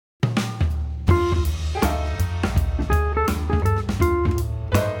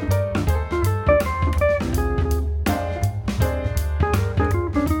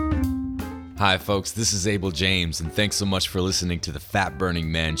Hi, folks. This is Abel James, and thanks so much for listening to the Fat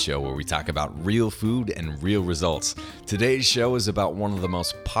Burning Man Show, where we talk about real food and real results. Today's show is about one of the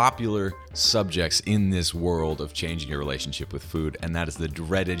most popular subjects in this world of changing your relationship with food, and that is the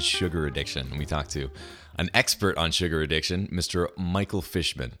dreaded sugar addiction. And we talk to an expert on sugar addiction, Mr. Michael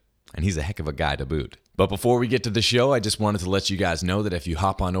Fishman, and he's a heck of a guy to boot. But before we get to the show, I just wanted to let you guys know that if you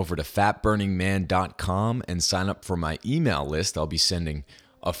hop on over to fatburningman.com and sign up for my email list, I'll be sending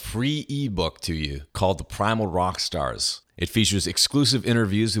a free ebook to you called The Primal Rock Stars. It features exclusive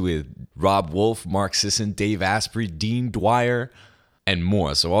interviews with Rob Wolf, Mark Sisson, Dave Asprey, Dean Dwyer, and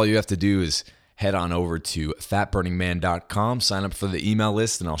more. So all you have to do is head on over to fatburningman.com, sign up for the email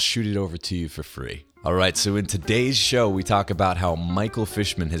list, and I'll shoot it over to you for free. All right, so in today's show, we talk about how Michael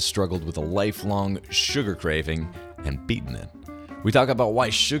Fishman has struggled with a lifelong sugar craving and beaten it. We talk about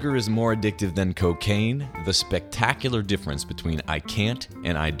why sugar is more addictive than cocaine, the spectacular difference between I can't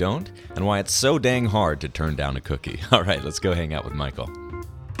and I don't, and why it's so dang hard to turn down a cookie. All right, let's go hang out with Michael.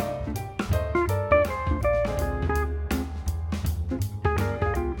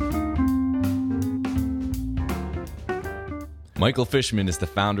 Michael Fishman is the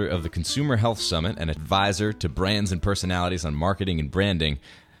founder of the Consumer Health Summit and advisor to brands and personalities on marketing and branding.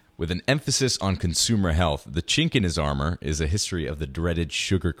 With an emphasis on consumer health, the chink in his armor is a history of the dreaded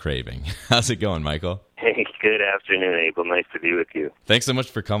sugar craving. How's it going, Michael? Hey, good afternoon, Abel. Nice to be with you. Thanks so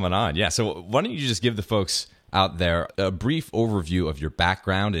much for coming on. Yeah, so why don't you just give the folks out there a brief overview of your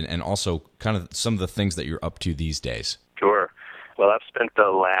background and also kind of some of the things that you're up to these days? Sure. Well, I've spent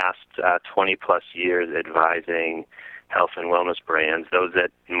the last 20-plus years advising health and wellness brands, those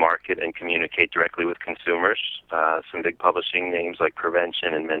that market and communicate directly with consumers. Some big publishing names like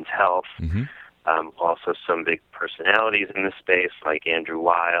Prevention and Men's Health. Mm-hmm. Also some big personalities in the space like Andrew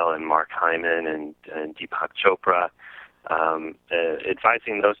Weil and Mark Hyman and Deepak Chopra.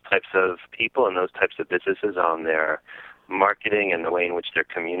 Advising those types of people and those types of businesses on their marketing and the way in which they're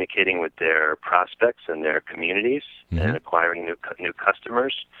communicating with their prospects and their communities, mm-hmm. and acquiring new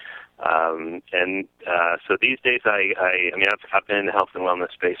customers. So these days, I've been in the health and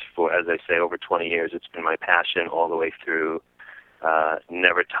wellness space for, as I say, over 20 years. It's been my passion all the way through.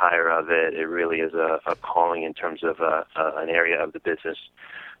 Never tire of it. It really is a calling in terms of an area of the business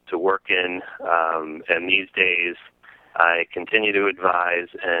to work in. And these days, I continue to advise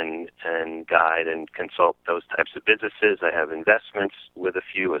and guide and consult those types of businesses. I have investments with a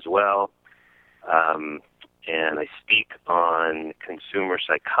few as well. And I speak on consumer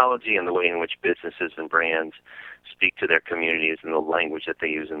psychology and the way in which businesses and brands speak to their communities and the language that they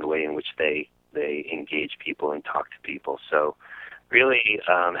use and the way in which they engage people and talk to people. So really,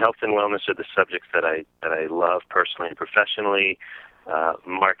 health and wellness are the subjects that I love personally and professionally.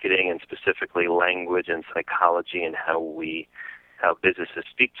 Marketing and specifically language and psychology and how businesses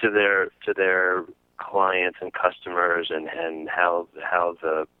speak to their clients and customers and how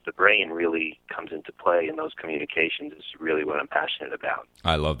the brain really comes into play in those communications is really what I'm passionate about.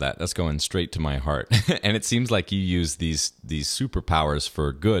 I love that. That's going straight to my heart. And it seems like you use these superpowers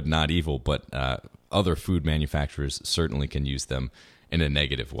for good, not evil, but other food manufacturers certainly can use them in a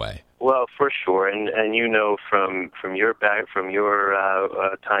negative way. Well, for sure, and you know from your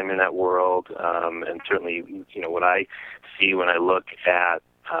time in that world, and certainly what I see when I look at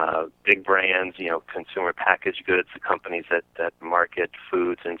big brands, consumer packaged goods, the companies that market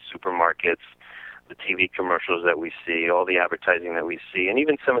foods in supermarkets, the TV commercials that we see, all the advertising that we see, and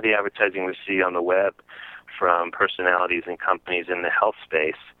even some of the advertising we see on the web from personalities and companies in the health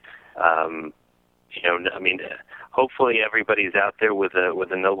space. Hopefully everybody's out there with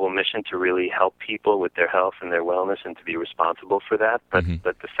a noble mission to really help people with their health and their wellness and to be responsible for that. But mm-hmm.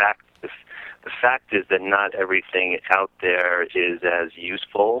 but the fact is that not everything out there is as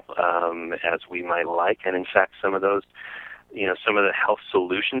useful as we might like, and in fact, some of those, some of the health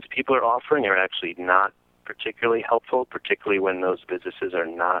solutions people are offering are actually not particularly helpful, particularly when those businesses are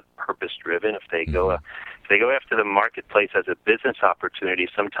not purpose-driven. If they go after the marketplace as a business opportunity,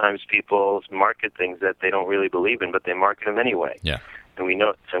 sometimes people market things that they don't really believe in, but they market them anyway. Yeah. And we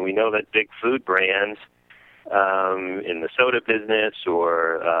know that big food brands in the soda business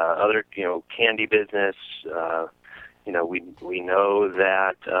or other candy business, we know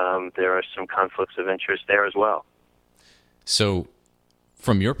that there are some conflicts of interest there as well. So,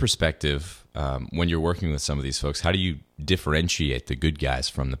 from your perspective, when you're working with some of these folks, how do you differentiate the good guys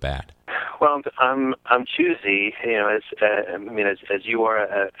from the bad? Well, I'm choosy, as you are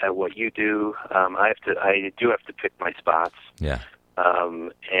at what you do. I do have to pick my spots. Yeah. I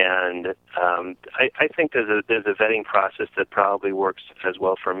think there's a vetting process that probably works as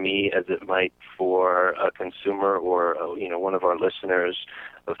well for me as it might for a consumer or one of our listeners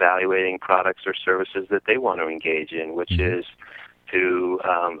evaluating products or services that they want to engage in, which is to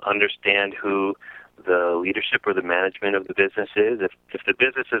understand who the leadership or the management of the business is. If the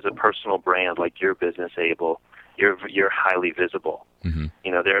business is a personal brand like your business, Abel, you're highly visible. Mm-hmm.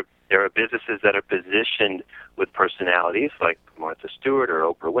 There are businesses that are positioned with personalities like Martha Stewart or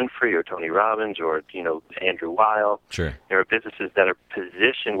Oprah Winfrey or Tony Robbins or Andrew Weil. Sure. There are businesses that are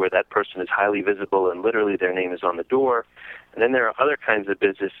positioned where that person is highly visible and literally their name is on the door. And then there are other kinds of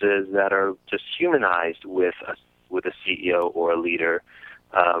businesses that are just humanized with a CEO or a leader,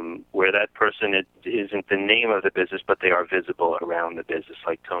 where that person isn't the name of the business, but they are visible around the business,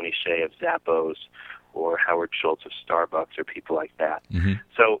 like Tony Hsieh of Zappos or Howard Schultz of Starbucks or people like that. Mm-hmm.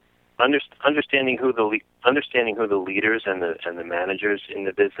 So understanding who the leaders and the managers in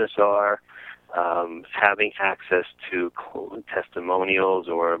the business are, having access to testimonials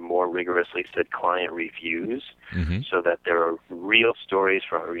or more rigorously said client reviews, so that there are real stories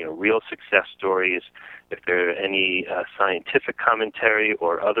from real success stories. If there are any scientific commentary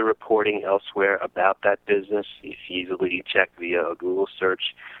or other reporting elsewhere about that business, you can easily check via a Google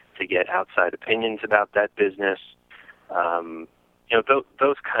search to get outside opinions about that business.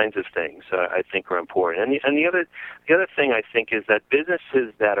 Those kinds of things I think are important. And the other thing I think is that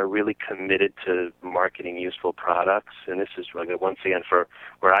businesses that are really committed to marketing useful products, and this is really, once again, for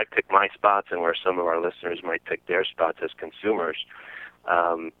where I pick my spots and where some of our listeners might pick their spots as consumers,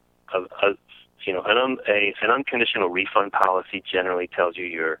 an unconditional refund policy generally tells you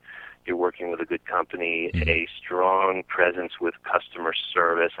you're working with a good company. A strong presence with customer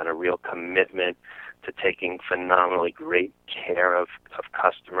service and a real commitment to taking phenomenally great care of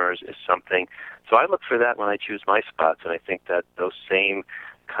customers is something. So I look for that when I choose my spots, and I think that those same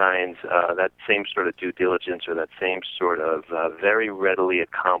kinds, that same sort of due diligence or that same sort of very readily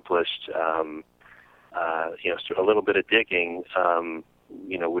accomplished, a little bit of digging,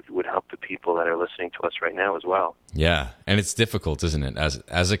 would help the people that are listening to us right now as well. Yeah, and it's difficult, isn't it,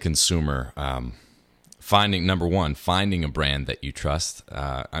 as a consumer, finding a brand that you trust.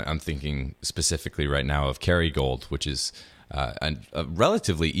 I'm thinking specifically right now of Kerrygold, which is a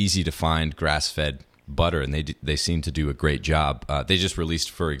relatively easy to find grass-fed butter, and they seem to do a great job. They just released,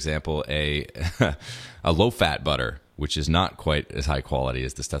 for example, a low-fat butter, which is not quite as high quality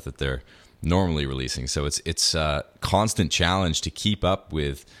as the stuff that they're normally releasing. So it's a constant challenge to keep up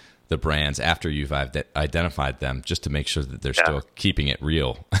with the brands after you've identified them, just to make sure that they're still keeping it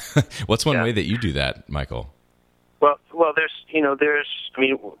real. What's one way that you do that, Michael? Well, there's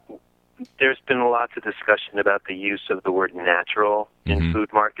been lots of discussion about the use of the word natural in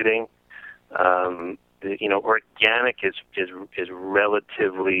food marketing. Organic is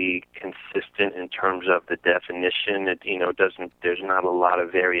relatively consistent in terms of the definition. There's not a lot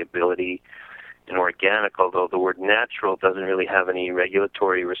of variability in organic, although the word natural doesn't really have any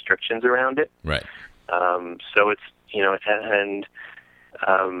regulatory restrictions around it. Right. So it's, and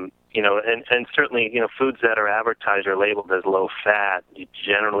certainly, foods that are advertised or labeled as low fat, you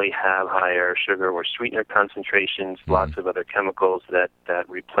generally have higher sugar or sweetener concentrations, lots of other chemicals that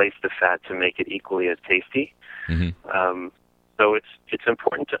replace the fat to make it equally as tasty. So it's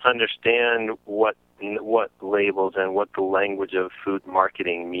important to understand what labels and what the language of food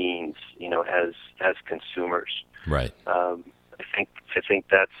marketing means, as consumers. Right. I think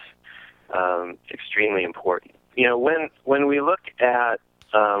that's extremely important. When we look at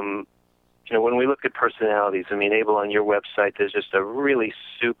personalities, Abel, on your website, there's just a really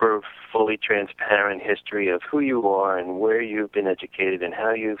super fully transparent history of who you are and where you've been educated and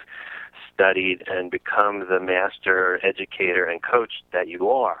how you've studied and become the master educator and coach that you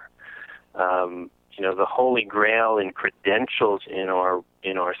are. The holy grail in credentials in our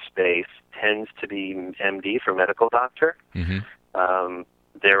space tends to be MD for medical doctor.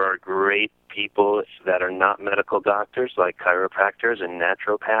 There are great people that are not medical doctors, like chiropractors and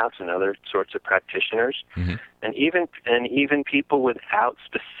naturopaths and other sorts of practitioners, and even people without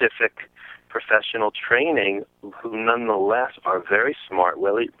specific professional training who nonetheless are very smart,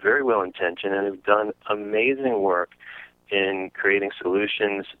 very well intentioned, and have done amazing work in creating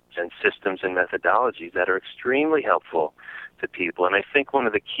solutions and systems and methodologies that are extremely helpful to people. And I think one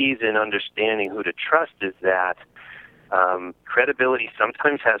of the keys in understanding who to trust is that credibility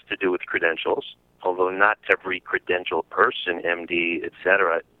sometimes has to do with credentials, although not every credentialed person, MD,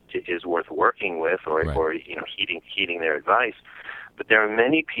 etc., is worth working with or heeding their advice. But there are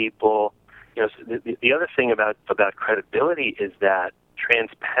many people. The other thing about credibility is that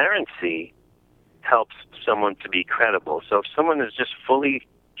transparency helps someone to be credible. So if someone is just fully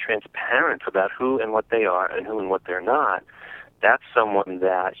transparent about who and what they are and who and what they're not, that's someone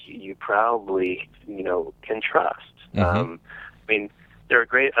that you probably, can trust. I mean, they're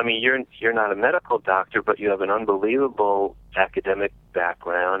great. I mean, you're not a medical doctor, but you have an unbelievable academic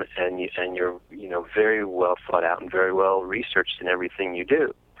background, and you're very well thought out and very well researched in everything you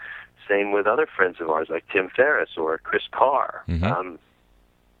do. Same with other friends of ours like Tim Ferriss or Chris Carr.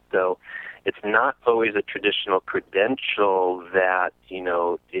 So it's not always a traditional credential that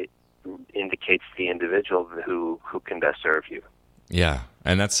it indicates the individual who can best serve you. Yeah,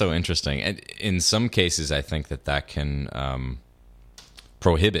 and that's so interesting. And in some cases, I think that can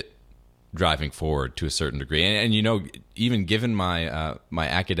prohibit driving forward to a certain degree. And even given my my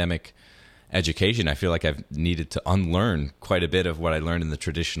academic education, I feel like I've needed to unlearn quite a bit of what I learned in the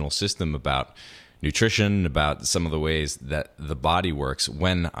traditional system about nutrition, about some of the ways that the body works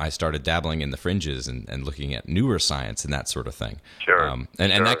when I started dabbling in the fringes and looking at newer science and that sort of thing. Sure.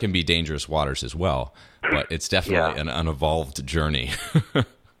 And that can be dangerous waters as well, but it's definitely an unevolved journey.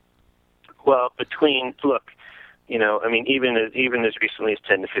 Well, even as recently as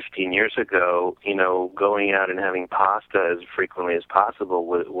 10 to 15 years ago, going out and having pasta as frequently as possible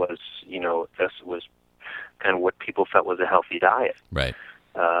was kind of what people felt was a healthy diet. Right.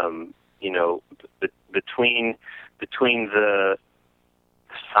 Between the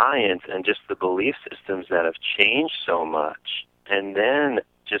science and just the belief systems that have changed so much, and then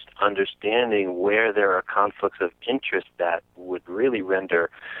just understanding where there are conflicts of interest that would really render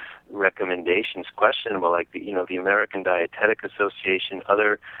recommendations questionable, like the American Dietetic Association,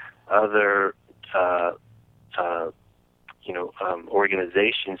 other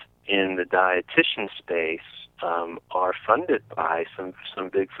organizations in the dietitian space are funded by some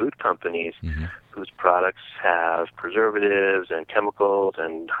big food companies whose products have preservatives and chemicals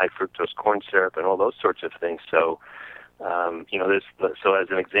and high fructose corn syrup and all those sorts of things. So, so as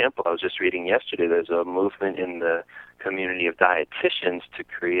an example, I was just reading yesterday, there's a movement in the community of dietitians to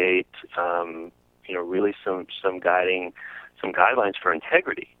create, really some guidelines for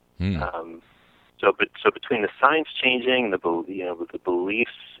integrity. So between the science changing, the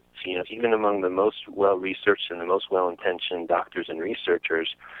beliefs, even among the most well-researched and the most well-intentioned doctors and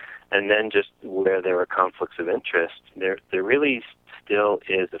researchers, and then just where there are conflicts of interest, there really still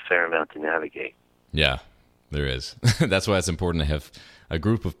is a fair amount to navigate. Yeah, there is. That's why it's important to have a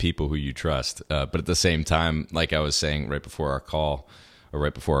group of people who you trust. But at the same time, like I was saying right before our call, or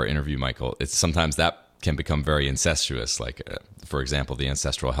right before our interview, Michael, it's sometimes that can become very incestuous. Like, for example, the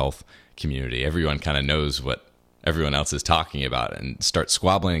ancestral health community. Everyone kind of knows what everyone else is talking about and start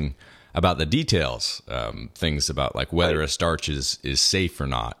squabbling about the details, things about like whether a starch is safe or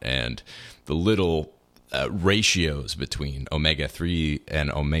not, and the little ratios between omega-3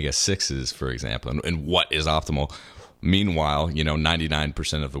 and omega-6s, for example, and what is optimal. Meanwhile,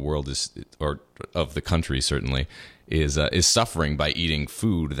 99% of the world or of the country certainly, is suffering by eating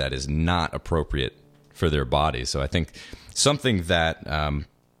food that is not appropriate for their body. So I think something that I'm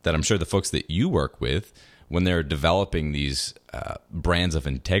sure the folks that you work with, when they're developing these brands of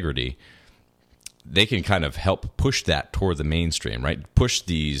integrity, they can kind of help push that toward the mainstream, right? Push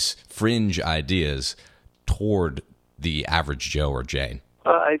these fringe ideas toward the average Joe or Jane.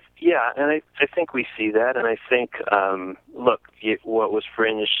 I think we see that, and I think, what was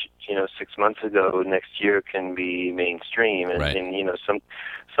fringe, 6 months ago, next year can be mainstream, and, right. and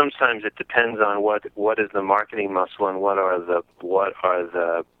sometimes it depends on what is the marketing muscle and what are the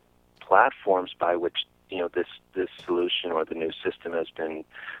platforms by which this solution or the new system has been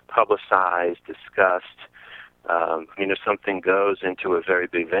publicized, discussed. If something goes into a very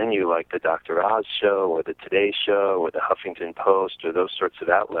big venue like the Dr. Oz show or the Today Show or the Huffington Post or those sorts of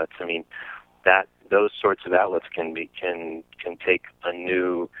outlets, those sorts of outlets can take a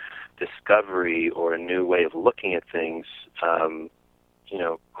new discovery or a new way of looking at things,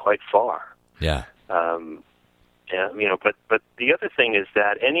 quite far. Yeah. But the other thing is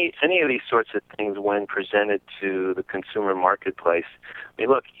that any of these sorts of things, when presented to the consumer marketplace,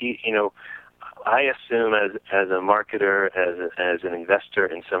 I assume as a marketer, as an investor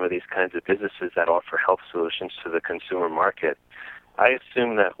in some of these kinds of businesses that offer health solutions to the consumer market, I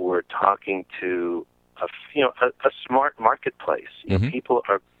assume that we're talking to a smart marketplace.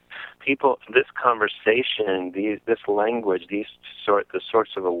 People. This conversation, this language, the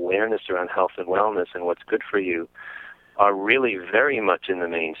sorts of awareness around health and wellness and what's good for you, are really very much in the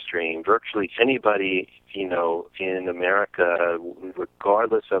mainstream. Virtually anybody, in America,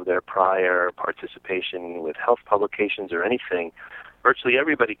 regardless of their prior participation with health publications or anything, virtually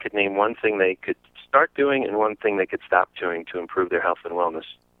everybody could name one thing they could start doing and one thing they could stop doing to improve their health and wellness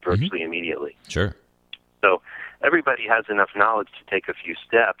virtually immediately. Sure. So everybody has enough knowledge to take a few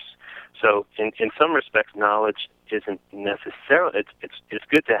steps. So in some respects, knowledge isn't necessarily, it's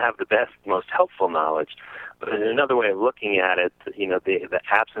good to have the best, most helpful knowledge. But in another way of looking at it, the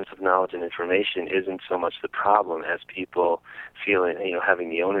absence of knowledge and information isn't so much the problem as people feeling, having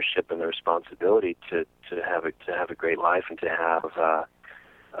the ownership and the responsibility to have a great life and to have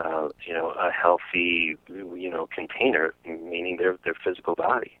a healthy container, meaning their physical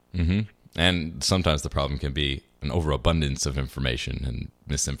body. Mm-hmm. And sometimes the problem can be an overabundance of information and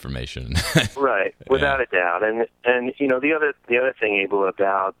misinformation. Right, without a doubt. And the other thing, Abel,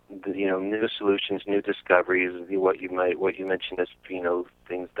 about new solutions, new discoveries, what you mentioned as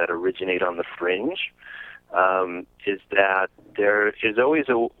things that originate on the fringe, is that there is always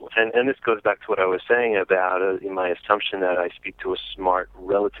and this goes back to what I was saying about my assumption that I speak to a smart,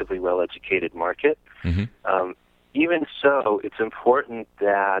 relatively well-educated market. Mm-hmm. Even so, it's important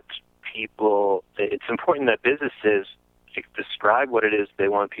that businesses describe what it is they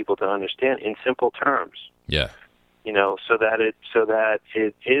want people to understand in simple terms. Yeah. So that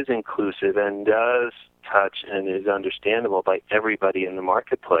it is inclusive and does touch and is understandable by everybody in the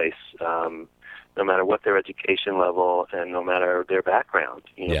marketplace, no matter what their education level and no matter their background.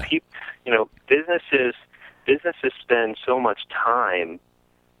 Businesses spend so much time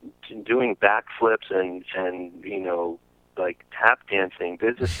doing backflips and like tap dancing.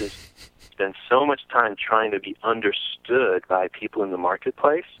 Businesses spend so much time trying to be understood by people in the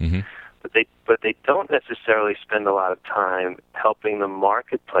marketplace, mm-hmm. but they don't necessarily spend a lot of time helping the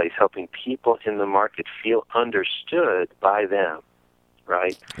marketplace, helping people in the market feel understood by them,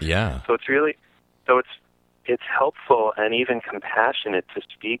 right? Yeah. So it's helpful and even compassionate to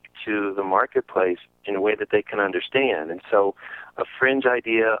speak to the marketplace in a way that they can understand. And so a fringe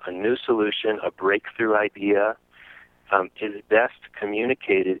idea, a new solution, a breakthrough idea is best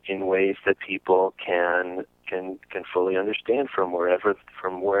communicated in ways that people can fully understand from wherever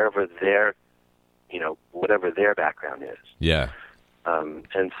their whatever their background is. Yeah. And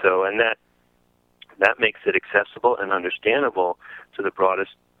that makes it accessible and understandable to the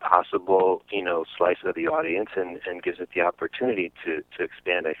broadest possible slice of the audience and gives it the opportunity to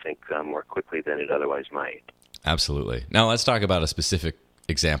expand, I think, more quickly than it otherwise might. Absolutely. Now let's talk about a specific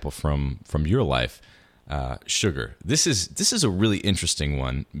example from your life. Sugar. This is a really interesting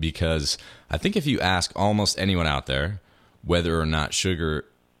one because I think if you ask almost anyone out there whether or not sugar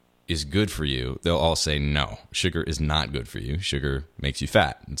is good for you, they'll all say no. Sugar is not good for you. Sugar makes you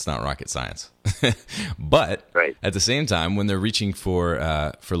fat. It's not rocket science. But right. At the same time, when they're reaching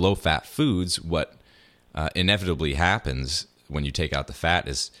for low-fat foods, what inevitably happens when you take out the fat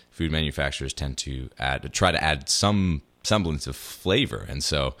is food manufacturers tend to try to add some semblance of flavor, and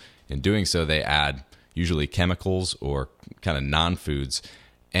so in doing so, they add usually chemicals or kind of non-foods,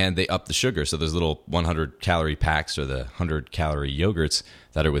 and they up the sugar. So those little 100-calorie packs or the 100-calorie yogurts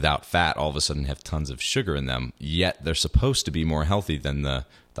that are without fat all of a sudden have tons of sugar in them, yet they're supposed to be more healthy than the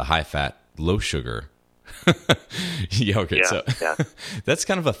high-fat, low-sugar yogurt. Yeah. That's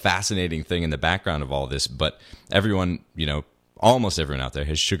kind of a fascinating thing in the background of all this, but everyone, almost everyone out there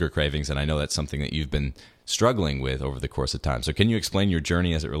has sugar cravings, and I know that's something that you've been struggling with over the course of time. So can you explain your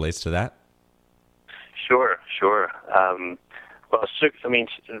journey as it relates to that? Sure. Well,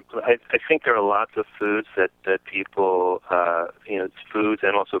 I think there are lots of foods that people, foods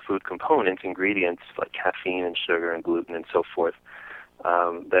and also food components, ingredients like caffeine and sugar and gluten and so forth,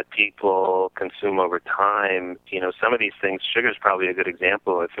 that people consume over time. Some of these things, sugar is probably a good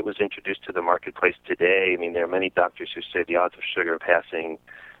example. If it was introduced to the marketplace today, there are many doctors who say the odds of sugar passing,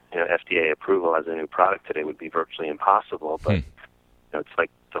 FDA approval as a new product today would be virtually impossible. But it's like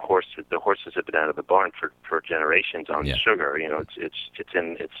the horses have been out of the barn for generations on sugar. It's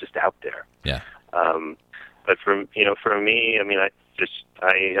just out there. Yeah. But for me,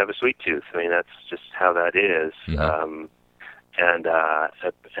 I have a sweet tooth. That's just how that is. Mm-hmm.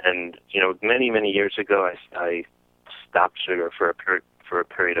 Many years ago, I stopped sugar for a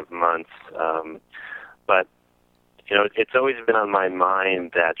period of months. But it's always been on my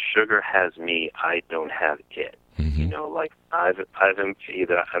mind that sugar has me, I don't have it. Mm-hmm.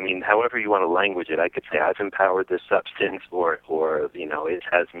 However you want to language it, I could say I've empowered this substance, or it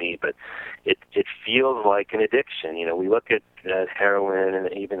has me, but it feels like an addiction. We look at heroin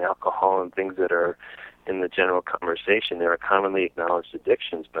and even alcohol and things that are in the general conversation. There are commonly acknowledged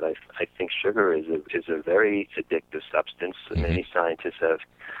addictions, but I think sugar is a very addictive substance. Mm-hmm. Many scientists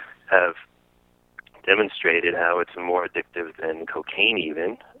have demonstrated how it's more addictive than cocaine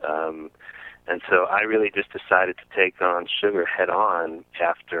even. And so I really just decided to take on sugar head on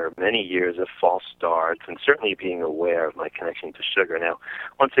after many years of false starts and certainly being aware of my connection to sugar. Now,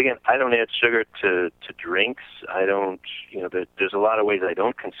 once again, I don't add sugar to drinks. I don't, there's a lot of ways I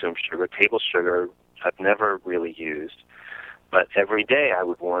don't consume sugar. Table sugar I've never really used. But every day I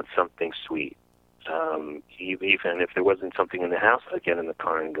would want something sweet. Even if there wasn't something in the house, I'd get in the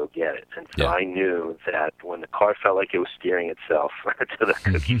car and go get it. And so I knew that when the car felt like it was steering itself to the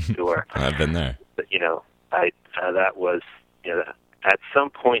cookie store, I've been there. That was, at some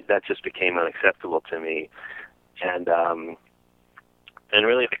point that just became unacceptable to me. And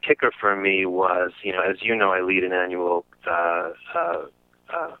really the kicker for me was, as you know, I lead an annual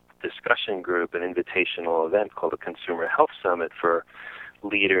discussion group, an invitational event called the Consumer Health Summit for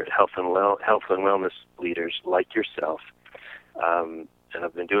health and wellness leaders like yourself. And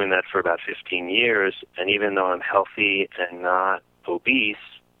I've been doing that for about 15 years. And even though I'm healthy and not obese,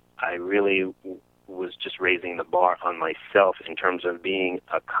 I really was just raising the bar on myself in terms of being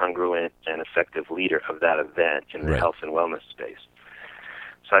a congruent and effective leader of that event in the health and wellness space.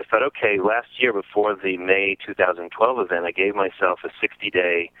 So I thought, okay, last year before the May 2012 event, I gave myself a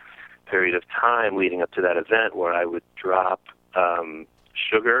 60-day period of time leading up to that event where I would drop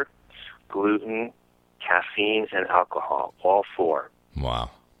sugar, gluten, caffeine, and alcohol, all four.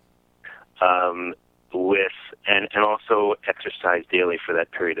 Wow. And also exercise daily for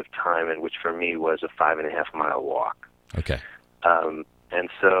that period of time, and which for me was a 5.5-mile walk. Okay. And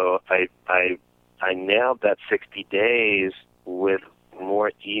so I nailed that 60 days with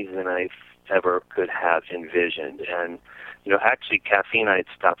more ease than I ever could have envisioned. And actually, caffeine I had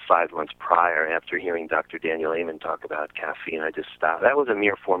stopped 5 months prior after hearing Dr. Daniel Amen talk about caffeine. I just stopped. That was a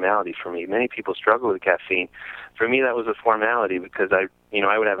mere formality for me. Many people struggle with caffeine. For me, that was a formality because I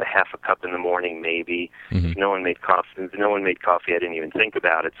would have a half a cup in the morning maybe. If no one made coffee, I didn't even think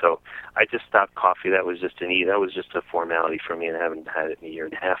about it. So I just stopped coffee. That was just a formality for me, and I haven't had it in a year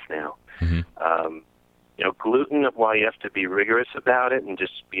and a half now. Gluten, while you have to be rigorous about it and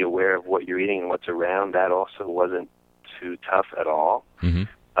just be aware of what you're eating and what's around, that also wasn't too tough at all.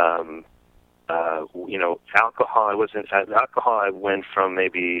 Alcohol I went from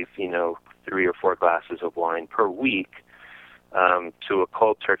maybe 3 or 4 glasses of wine per week to a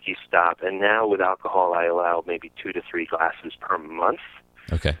cold turkey stop, and now with alcohol I allow maybe 2 to 3 glasses per month.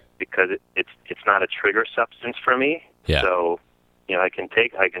 Okay. Because it's not a trigger substance for me. Yeah. So I can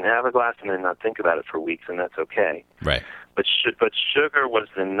have a glass and then not think about it for weeks, and that's okay. Right. But sugar was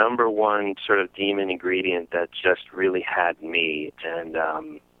the number one sort of demon ingredient that just really had me. And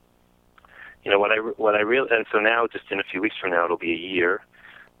and so now, just in a few weeks from now, it'll be a year.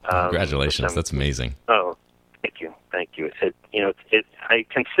 Congratulations! That's amazing. Oh, thank you. I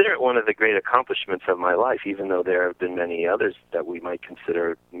consider it one of the great accomplishments of my life, even though there have been many others that we might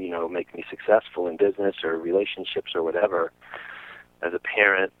consider, make me successful in business or relationships or whatever. As a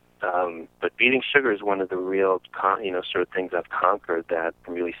parent, but beating sugar is one of the real, sort of things I've conquered that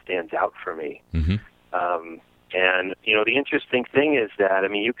really stands out for me. And the interesting thing is that,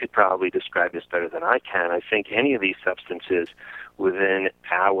 you could probably describe this better than I can. I think any of these substances, within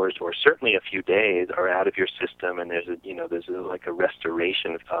hours or certainly a few days, are out of your system, and there's a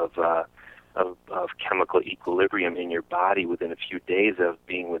restoration of chemical equilibrium in your body within a few days of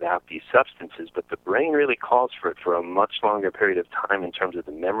being without these substances. But the brain really calls for it for a much longer period of time in terms of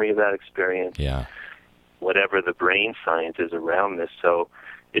the memory of that experience, whatever the brain science is around this. So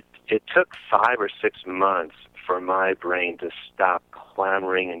it took 5 or 6 months for my brain to stop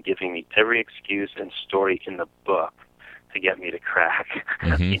clamoring and giving me every excuse and story in the book to get me to crack.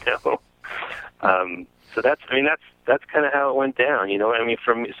 So that's kind of how it went down.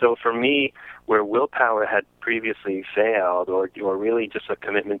 For me, where willpower had previously failed, or really just a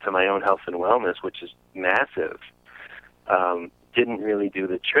commitment to my own health and wellness, which is massive, didn't really do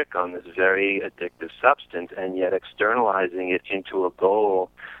the trick on this very addictive substance, and yet externalizing it into a goal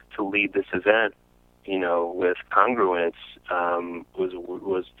to lead this event, with congruence,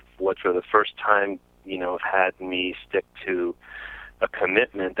 was what for the first time, had me stick to a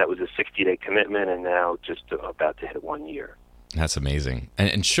commitment that was a 60-day commitment, and now just about to hit 1 year. That's amazing.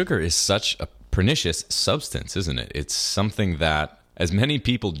 And sugar is such a pernicious substance, isn't it? It's something that, as many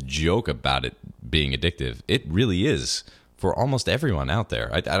people joke about it being addictive, it really is for almost everyone out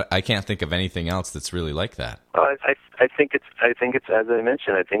there. I can't think of anything else that's really like that. Well, I think it's as I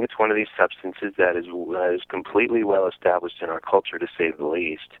mentioned, I think it's one of these substances that is completely well established in our culture, to say the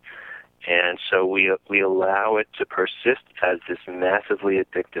least. And so we allow it to persist as this massively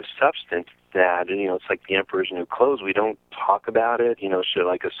addictive substance that, it's like the emperor's new clothes. We don't talk about it. So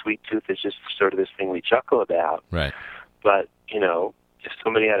like a sweet tooth is just sort of this thing we chuckle about. Right. But, if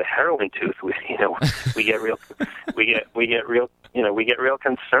somebody had a heroin tooth, we get real, we get real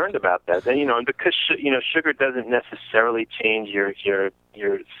concerned about that. Then, and because sugar doesn't necessarily change your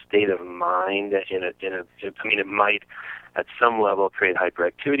state of mind it might at some level create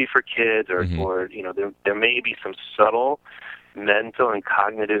hyperactivity for kids, or there may be some subtle mental and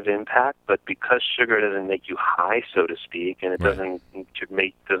cognitive impact, but because sugar doesn't make you high, so to speak, and it doesn't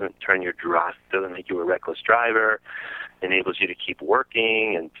turn your drive, doesn't make you a reckless driver, enables you to keep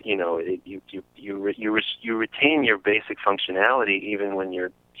working, and you retain your basic functionality even when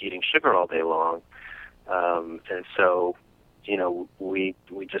you're eating sugar all day long, and so we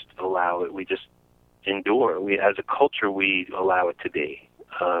just allow it, we just endure. We, as a culture, we allow it to be.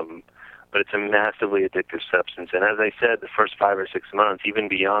 But it's a massively addictive substance. And as I said, the first 5 or 6 months, even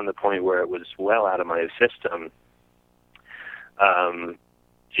beyond the point where it was well out of my system,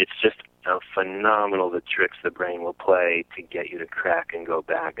 it's just phenomenal the tricks the brain will play to get you to crack and go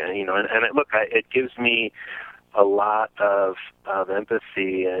back. And it gives me a lot of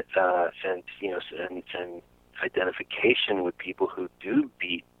empathy and identification with people who do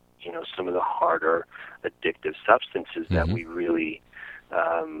beat some of the harder addictive substances that we really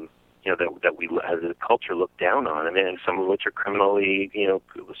that we as a culture look down on. I mean, and some of which are criminally,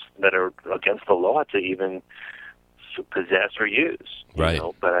 that are against the law to even possess or use. Right.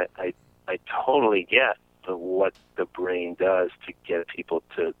 But I totally get what the brain does to get people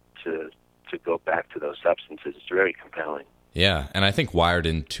to go back to those substances. It's very compelling. Yeah, and I think wired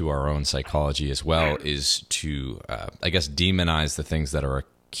into our own psychology as well is to, demonize the things that are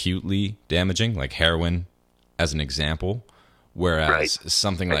acutely damaging, like heroin, as an example. Whereas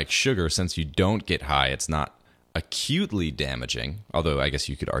something like sugar, since you don't get high, it's not acutely damaging, although I guess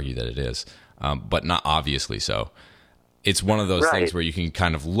you could argue that it is, but not obviously so. It's one of those things where you can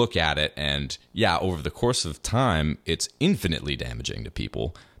kind of look at it and, over the course of time, it's infinitely damaging to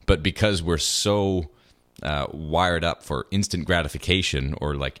people. But because we're so wired up for instant gratification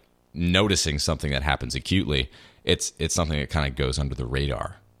or like noticing something that happens acutely, it's something that kind of goes under the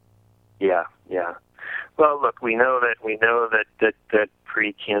radar. Yeah. Well, look, we know that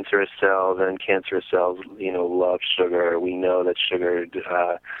precancerous cells and cancerous cells, love sugar. We know that sugar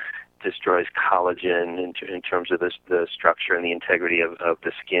destroys collagen in terms of the structure and the integrity of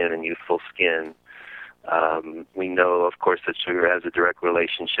the skin and youthful skin. We know, of course, that sugar has a direct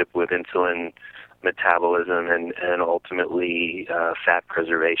relationship with insulin metabolism and ultimately fat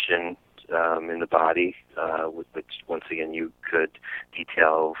preservation in the body, which once again you could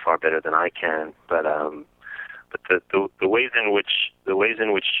detail far better than I can. But the ways in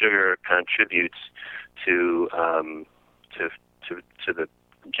which sugar contributes to the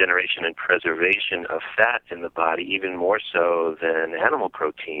generation and preservation of fat in the body, even more so than animal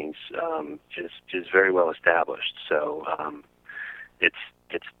proteins, is very well established. So it's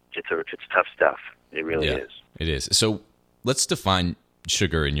tough stuff. It really is. It is. So let's define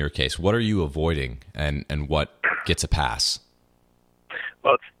sugar in your case. What are you avoiding, and what gets a pass?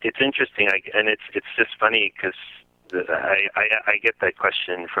 Well, it's interesting, and it's just funny because I get that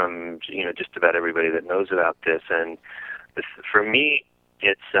question from just about everybody that knows about this, and for me,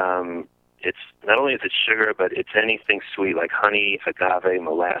 it's not only is it sugar, but it's anything sweet like honey, agave,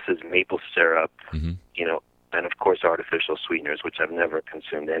 molasses, maple syrup, and of course artificial sweeteners, which I've never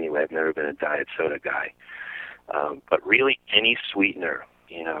consumed anyway. I've never been a diet soda guy. But really any sweetener,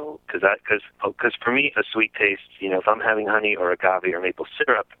 because for me a sweet taste, if I'm having honey or agave or maple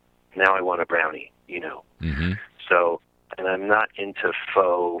syrup, now I want a brownie, So, and I'm not into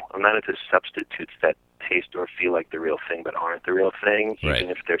substitutes that taste or feel like the real thing but aren't the real thing, even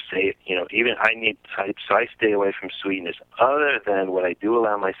if they're so I stay away from sweetness. Other than what I do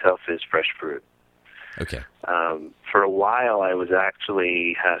allow myself is fresh fruit. Okay. For a while, I was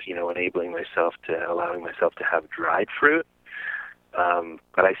actually, allowing myself to have dried fruit.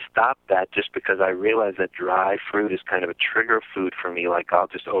 But I stopped that just because I realized that dry fruit is kind of a trigger food for me. Like I'll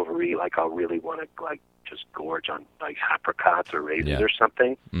just overeat. Like I'll really want to just gorge on like apricots or raisins or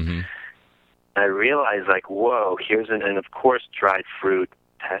something. Mm-hmm. I realized whoa, and of course dried fruit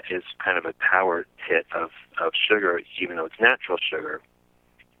is kind of a power hit of sugar, even though it's natural sugar.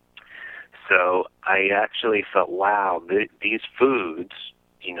 So I actually thought, wow, these foods,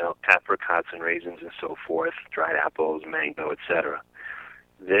 apricots and raisins and so forth, dried apples, mango, etc.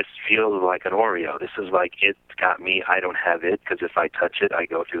 This feels like an Oreo. This is like, it's got me, I don't have it, because if I touch it, I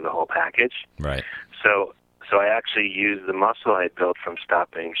go through the whole package. Right. So I actually used the muscle I built from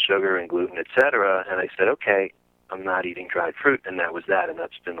stopping sugar and gluten, etc., and I said, okay, I'm not eating dried fruit, and that was that, and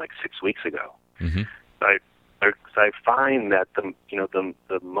that's been 6 weeks ago. Mm-hmm. So I find that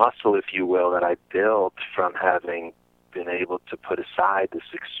the muscle, if you will, that I built from having been able to put aside this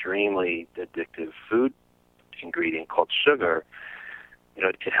extremely addictive food ingredient called sugar,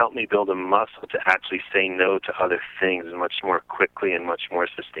 it helped me build a muscle to actually say no to other things much more quickly and much more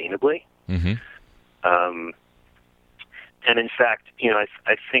sustainably. Mm-hmm. And in fact,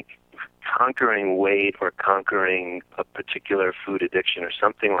 I think conquering weight or conquering a particular food addiction or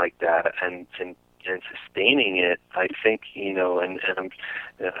something like that, and sustaining it, I think, and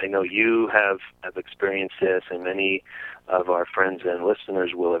I know you have experienced this, and many of our friends and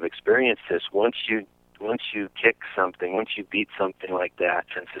listeners will have experienced this. Once you kick something, once you beat something like that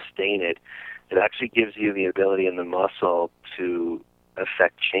and sustain it, it actually gives you the ability and the muscle to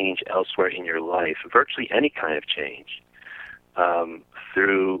affect change elsewhere in your life, virtually any kind of change,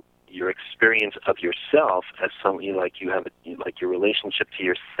 through your experience of yourself as something like your relationship to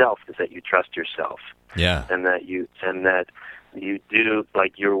yourself is that you trust yourself. Yeah. And that you do,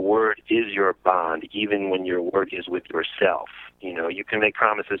 like, your word is your bond, even when your word is with yourself. You can make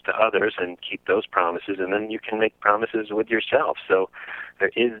promises to others and keep those promises, and then you can make promises with yourself. So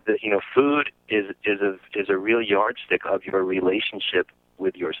there is food is a real yardstick of your relationship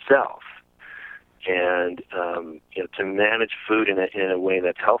with yourself. And to manage food in a way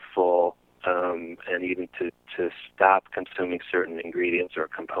that's healthful, and even to stop consuming certain ingredients or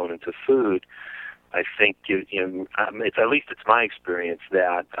components of food, I think it's my experience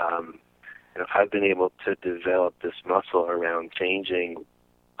that I've been able to develop this muscle around changing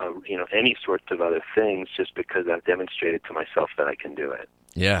any sorts of other things, just because I've demonstrated to myself that I can do it.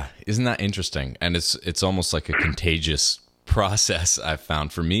 Yeah, isn't that interesting? And it's almost like a contagious process. I've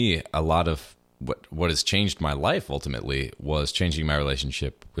found for me, a lot of what has changed my life ultimately was changing my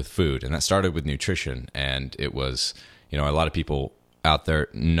relationship with food. And that started with nutrition. And it was, a lot of people out there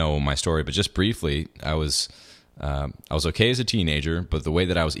know my story, but just briefly, I was okay as a teenager, but the way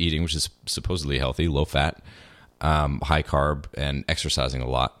that I was eating, which is supposedly healthy, low fat, high carb, and exercising a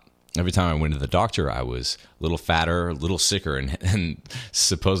lot. Every time I went to the doctor, I was a little fatter, a little sicker, and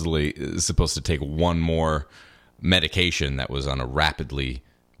supposedly supposed to take one more medication that was on a rapidly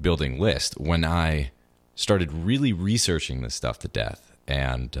building list. When I started really researching this stuff to death,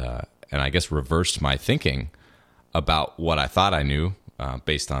 and I guess reversed my thinking about what I thought I knew,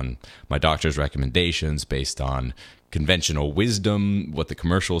 based on my doctor's recommendations, based on conventional wisdom, what the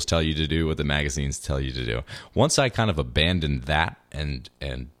commercials tell you to do, what the magazines tell you to do. Once I kind of abandoned that and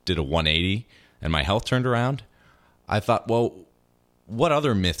did a 180 and my health turned around, I thought, well, what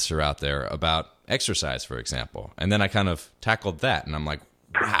other myths are out there about exercise, for example? And then I kind of tackled that, and I'm like,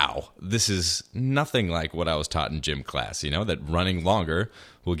 wow, this is nothing like what I was taught in gym class, that running longer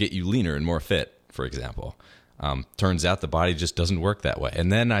will get you leaner and more fit, for example. Turns out the body just doesn't work that way.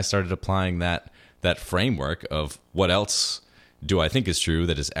 And then I started applying that framework of what else do I think is true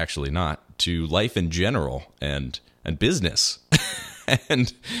that is actually not, to life in general and business.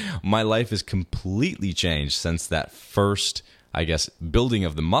 And my life has completely changed since that first, I guess, building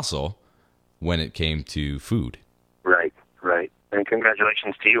of the muscle when it came to food. Right. And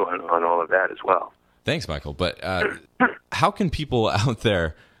congratulations to you on all of that as well. Thanks, Michael. But how can people out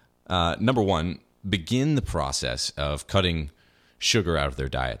there, number one, begin the process of cutting sugar out of their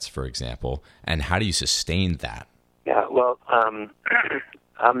diets, for example, and how do you sustain that? Yeah, well, I'm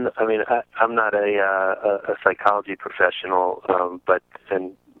not a psychology professional, but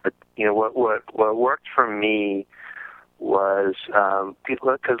what worked for me was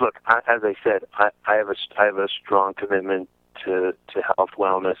because look, as I said, I have a strong commitment to health,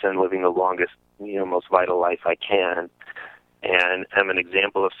 wellness, and living the longest, most vital life I can, and I'm an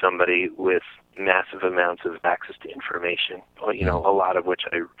example of somebody with massive amounts of access to information, a lot of which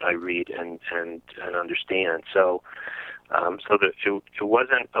I read and understand. So that it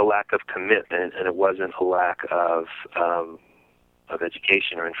wasn't a lack of commitment, and it wasn't a lack of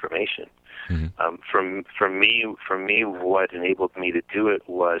education or information. Mm-hmm. For me, what enabled me to do it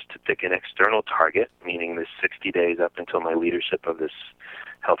was to pick an external target, meaning the 60 days up until my leadership of this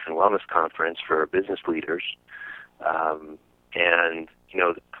health and wellness conference for business leaders, and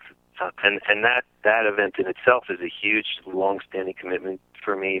that event in itself is a huge, long-standing commitment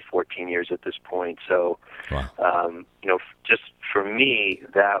for me. 14 years at this point. So, wow. Just for me,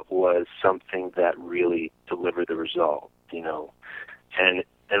 that was something that really delivered the result.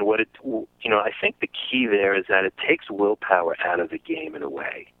 And what I think the key there is that it takes willpower out of the game in a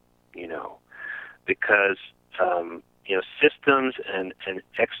way, because systems and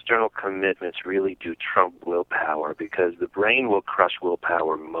external commitments really do trump willpower, because the brain will crush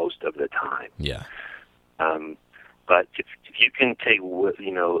willpower most of the time. Yeah. But if you can take,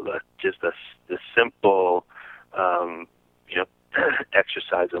 just the simple,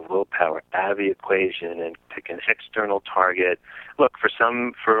 exercise of willpower out of the equation and pick an external target. Look, for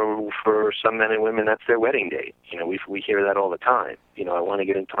some men and women, that's their wedding date. We hear that all the time. I want to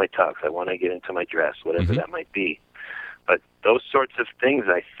get into my tux, I want to get into my dress, whatever that might be. But those sorts of things,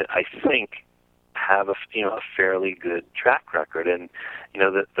 I think, have a fairly good track record. And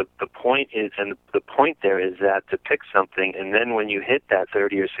the point is, and the point there is that to pick something, and then when you hit that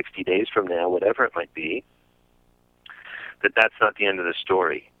 30 or 60 days from now, whatever it might be, that's not the end of the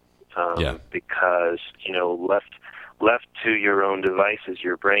story. Because left to your own devices,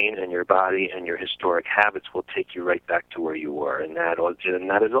 your brain and your body and your historic habits will take you right back to where you were, and that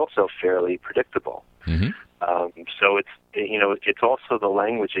is also fairly predictable. So it's also the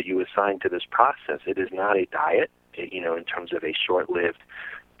language that you assign to this process. It is not a diet, in terms of a short-lived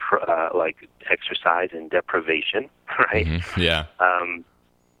like exercise and deprivation, right? Yeah.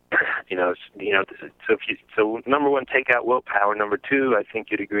 So number one, take out willpower. Number two, I think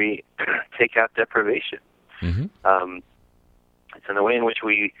you'd agree, take out deprivation. And the way in which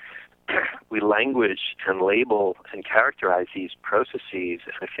we language and label and characterize these processes,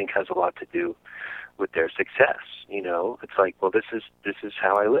 I think, has a lot to do with their success. It's like, well, this is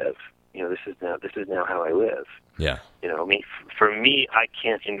how I live. This is now how I live. Yeah. For me, I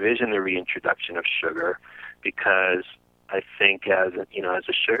can't envision the reintroduction of sugar, because I think as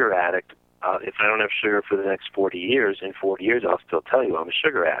a sugar addict, if I don't have sugar for the next 40 years, in 40 years I'll still tell you I'm a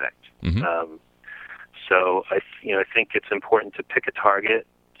sugar addict. So I think it's important to pick a target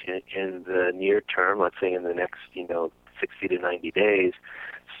in the near term, let's say in the next 60 to 90 days,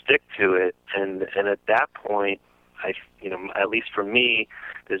 stick to it, and at that point, at least for me,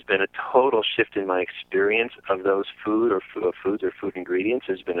 there's been a total shift in my experience of those foods or food ingredients.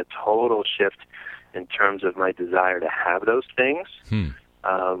 There's been a total shift in terms of my desire to have those things.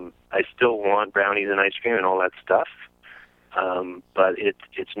 I still want brownies and ice cream and all that stuff, but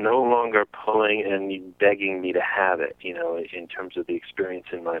it's no longer pulling and begging me to have it, in terms of the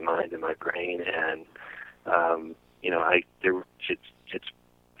experience in my mind and my brain. And I'm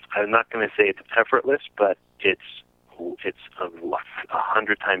not going to say it's effortless, but it's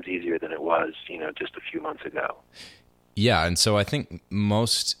 100 times easier than it was, just a few months ago. Yeah, and so I think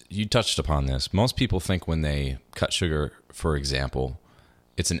you touched upon this, most people think when they cut sugar, for example,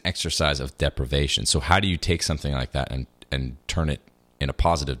 it's an exercise of deprivation. So how do you take something like that and turn it in a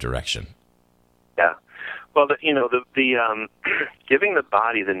positive direction? Yeah. Well, giving the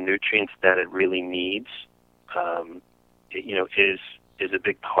body the nutrients that it really needs, is a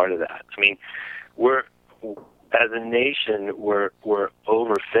big part of that. I mean, as a nation, we're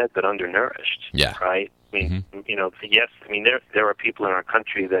overfed but undernourished. Yeah. Right. I mean, yes. I mean, there are people in our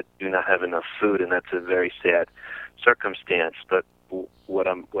country that do not have enough food, and that's a very sad circumstance. But what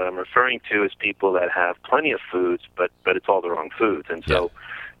I'm referring to is people that have plenty of foods, but it's all the wrong foods, and so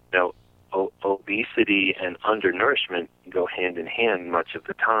obesity and undernourishment go hand in hand much of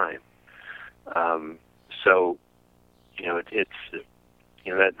the time.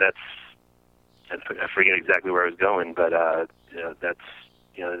 That's I forget exactly where I was going, but that's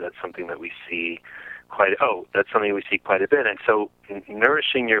something that we see quite a bit. And so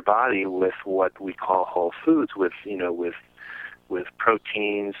nourishing your body with what we call whole foods, with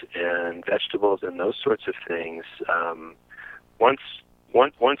proteins and vegetables and those sorts of things, once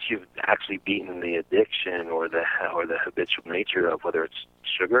you've actually beaten the addiction or the habitual nature of whether it's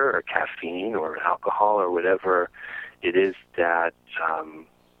sugar or caffeine or alcohol or whatever it is that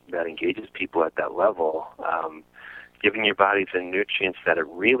engages people at that level, giving your body the nutrients that it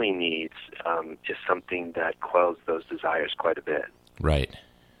really needs is something that quells those desires quite a bit. Right.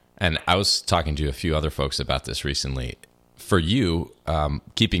 And I was talking to a few other folks about this recently. For you,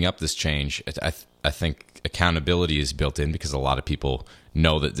 keeping up this change, I think accountability is built in because a lot of people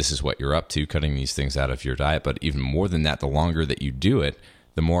know that this is what you're up to, cutting these things out of your diet. But even more than that, the longer that you do it,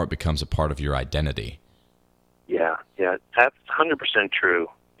 the more it becomes a part of your identity. Yeah, that's 100% true.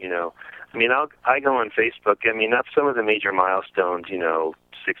 I mean, I go on Facebook. I mean, that's some of the major milestones.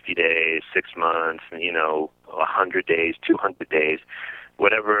 60 days, 6 months, 100 days, 200 days,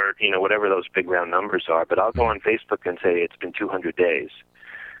 whatever those big round numbers are. But I'll go on Facebook and say it's been 200 days,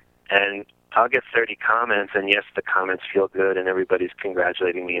 and I'll get 30 comments, and yes, the comments feel good, and everybody's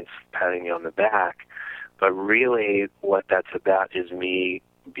congratulating me and patting me on the back. But really, what that's about is me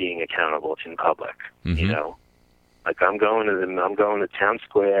being accountable in public. Like I'm going to town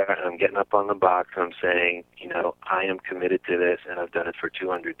square, and I'm getting up on the box, and I'm saying, I am committed to this, and I've done it for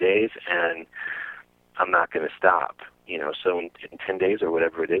 200 days, and I'm not going to stop. So in 10 days or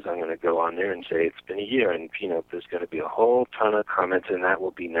whatever it is, I'm going to go on there and say it's been a year, and there's going to be a whole ton of comments, and that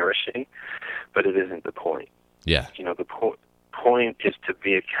will be nourishing, but it isn't the point. Yeah. The point is to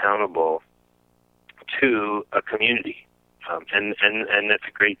be accountable to a community. And that's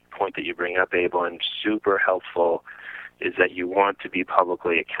a great point that you bring up, Abel, and super helpful is that you want to be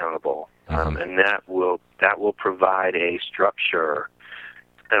publicly accountable. And that will provide a structure,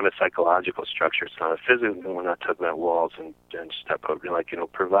 kind of a psychological structure. It's not a physical. We're not talking about walls and step over.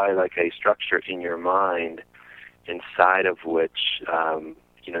 Provide like a structure in your mind, inside of which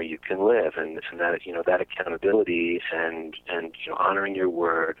you can live, and that that accountability and honoring your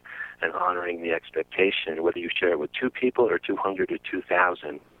word and honoring the expectation, whether you share it with 2 people or 200 or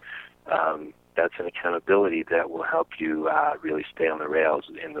 2,000. That's an accountability that will help you really stay on the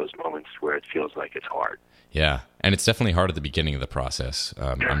rails in those moments where it feels like it's hard. Yeah, and it's definitely hard at the beginning of the process.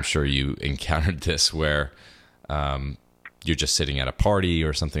 I'm sure you encountered this where you're just sitting at a party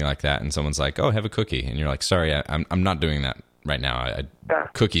or something like that, and someone's like, "Oh, have a cookie," and you're like, "Sorry, I'm not doing that right now.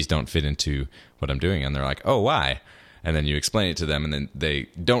 Cookies don't fit into what I'm doing," and they're like, "Oh, why?" And then you explain it to them, and then they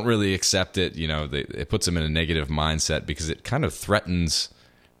don't really accept it. It puts them in a negative mindset because it kind of threatens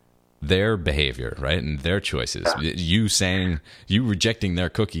their behavior, right, and their choices. You rejecting their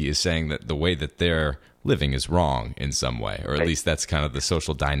cookie is saying that the way that they're living is wrong in some way, or at least that's kind of the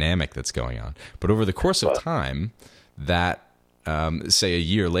social dynamic that's going on. But over the course of time, that say a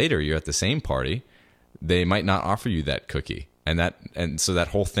year later, you're at the same party, they might not offer you that cookie, and so that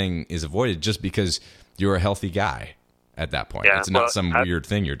whole thing is avoided just because you're a healthy guy at that point. Yeah, it's not some weird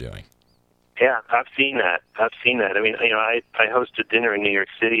thing you're doing. Yeah, I've seen that. I mean, I host a dinner in New York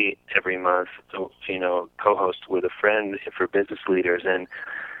City every month, co-host with a friend for business leaders, and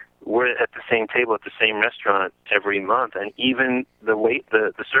we're at the same table at the same restaurant every month, and even the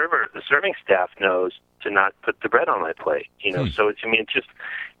serving staff knows to not put the bread on my plate. So it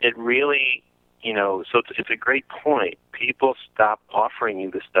really, so it's a great point. People stop offering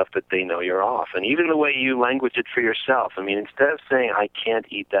you the stuff that they know you're off, and even the way you language it for yourself. I mean, instead of saying I can't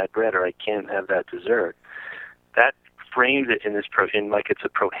eat that bread or I can't have that dessert, that frames it in like it's a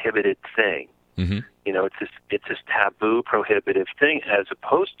prohibited thing. Mm-hmm. It's this taboo, prohibitive thing, as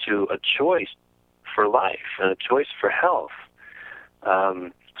opposed to a choice for life and a choice for health.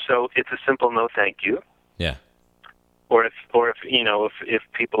 So it's a simple no, thank you. Yeah. Or if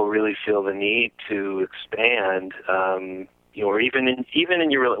people really feel the need to expand, or even in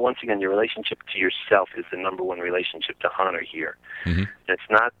your your relationship to yourself is the number one relationship to honor here. Mm-hmm. It's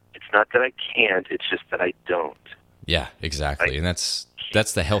not that I can't. It's just that I don't. Yeah, exactly, and that's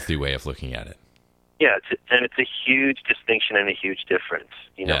the healthy way of looking at it. Yeah, it's a huge distinction and a huge difference.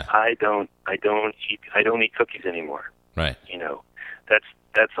 Yeah. I don't eat cookies anymore. Right.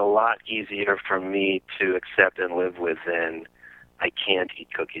 That's a lot easier for me to accept and live with than I can't eat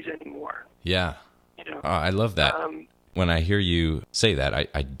cookies anymore. Yeah. I love that. When I hear you say that,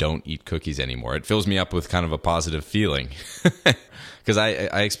 I don't eat cookies anymore, it fills me up with kind of a positive feeling. Because I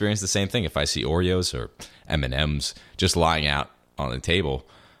experience the same thing. If I see Oreos or M&Ms just lying out on the table,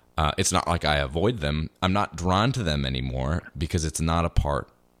 it's not like I avoid them. I'm not drawn to them anymore because it's not a part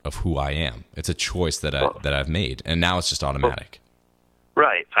of who I am. It's a choice that I've made, and now it's just automatic.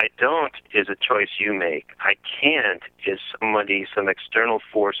 Right. I don't is a choice you make. I can't is some external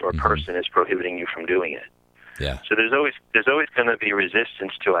force or person is prohibiting you from doing it. Yeah. So there's always going to be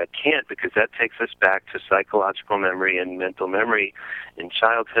resistance to I can't, because that takes us back to psychological memory and mental memory in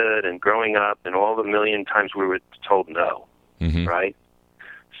childhood and growing up and all the million times we were told no. Mm-hmm. Right?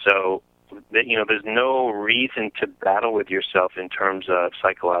 So there's no reason to battle with yourself in terms of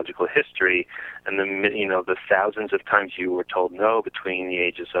psychological history and the thousands of times you were told no between the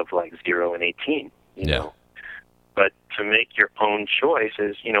ages of like 0 and 18, you know. But to make your own choice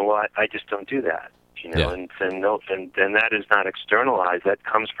is, I just don't do that, and then that is not externalized. That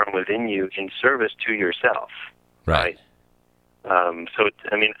comes from within you in service to yourself. Right. I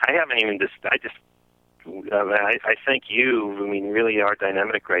haven't even I thank you. I mean, really, our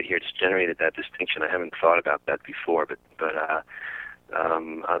dynamic right here just generated that distinction. I haven't thought about that before, but I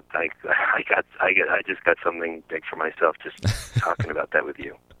just got something big for myself just talking about that with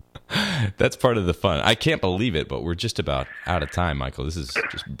you. That's part of the fun. I can't believe it, but we're just about out of time, Michael. This is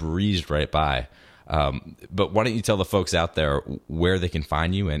just breezed right by. But why don't you tell the folks out there where they can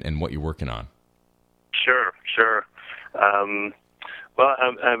find you and what you're working on? Sure. Well,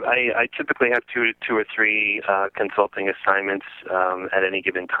 I typically have two or three consulting assignments at any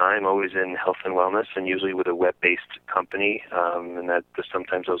given time, always in health and wellness, and usually with a web-based company. And that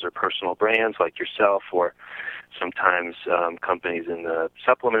sometimes those are personal brands like yourself, or sometimes companies in the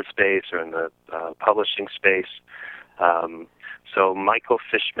supplement space or in the publishing space. So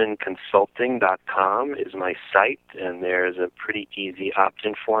michaelfishmanconsulting.com is my site, and there's a pretty easy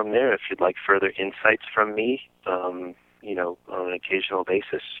opt-in form there if you'd like further insights from me. on an occasional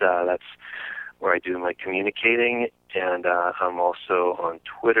basis. That's where I do my communicating, and I'm also on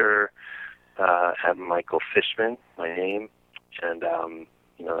Twitter at Michael Fishman, my name, and I'm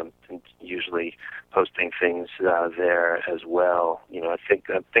usually posting things there as well. I think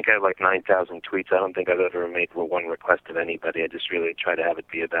I have like 9,000 tweets. I don't think I've ever made one request of anybody. I just really try to have it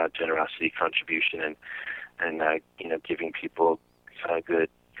be about generosity, contribution, and giving people good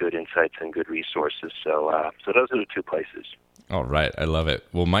insights and good resources. So those are the two places. All right. I love it.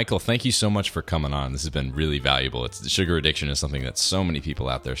 Well, Michael, thank you so much for coming on. This has been really valuable. Sugar addiction is something that so many people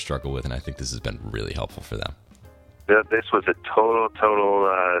out there struggle with, and I think this has been really helpful for them. This was a total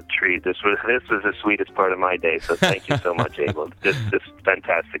treat. This was the sweetest part of my day. So thank you so much, Abel. This is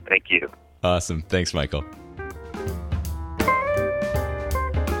fantastic. Thank you. Awesome. Thanks, Michael.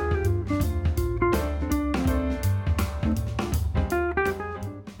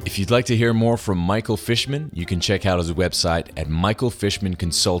 If you'd like to hear more from Michael Fishman, you can check out his website at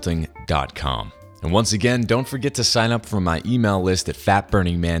michaelfishmanconsulting.com. And once again, don't forget to sign up for my email list at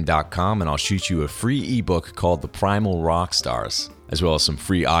fatburningman.com, and I'll shoot you a free ebook called The Primal Rockstars, as well as some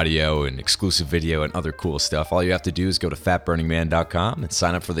free audio and exclusive video and other cool stuff. All you have to do is go to fatburningman.com and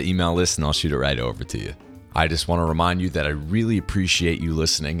sign up for the email list, and I'll shoot it right over to you. I just want to remind you that I really appreciate you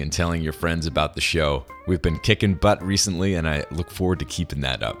listening and telling your friends about the show. We've been kicking butt recently, and I look forward to keeping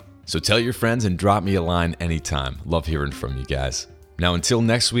that up. So tell your friends and drop me a line anytime. Love hearing from you guys. Now, until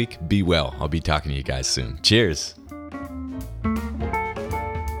next week, be well. I'll be talking to you guys soon. Cheers.